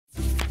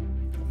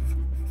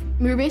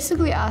We were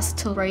basically asked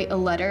to write a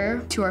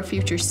letter to our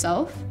future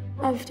self.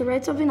 I have to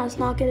write something that's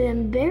not going to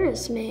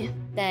embarrass me.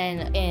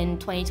 Then in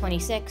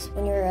 2026,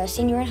 when you're a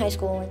senior in high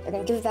school, they're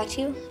going to give it back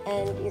to you,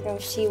 and you're going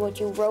to see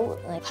what you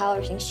wrote, like how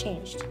everything's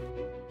changed.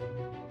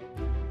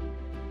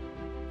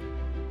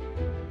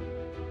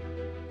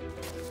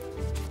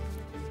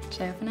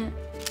 Should I open it?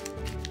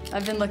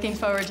 I've been looking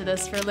forward to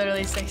this for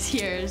literally 6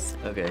 years.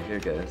 Okay, here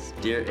goes.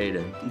 Dear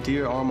Aiden.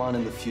 Dear Armand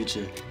in the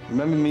future,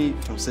 remember me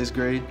from 6th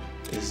grade?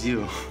 It's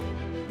you.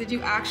 Did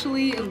you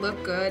actually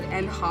look good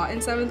and hot in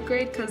 7th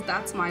grade? Because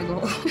that's my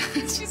goal.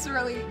 She's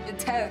really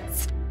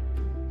intense.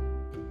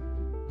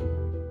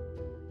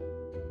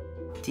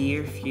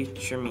 Dear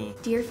future me.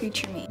 Dear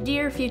future me.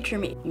 Dear future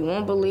me. You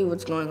won't believe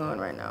what's going on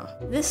right now.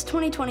 This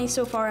 2020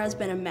 so far has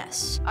been a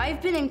mess.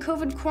 I've been in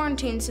COVID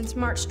quarantine since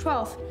March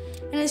 12th,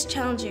 and it's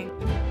challenging.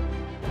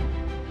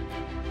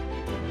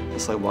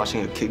 It's like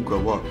watching a kid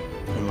grow up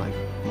in like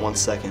 1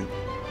 second.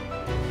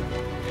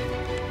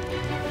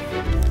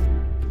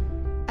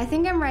 I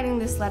think I'm writing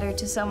this letter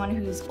to someone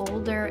who's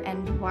older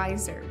and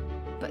wiser,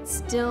 but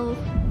still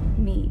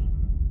me.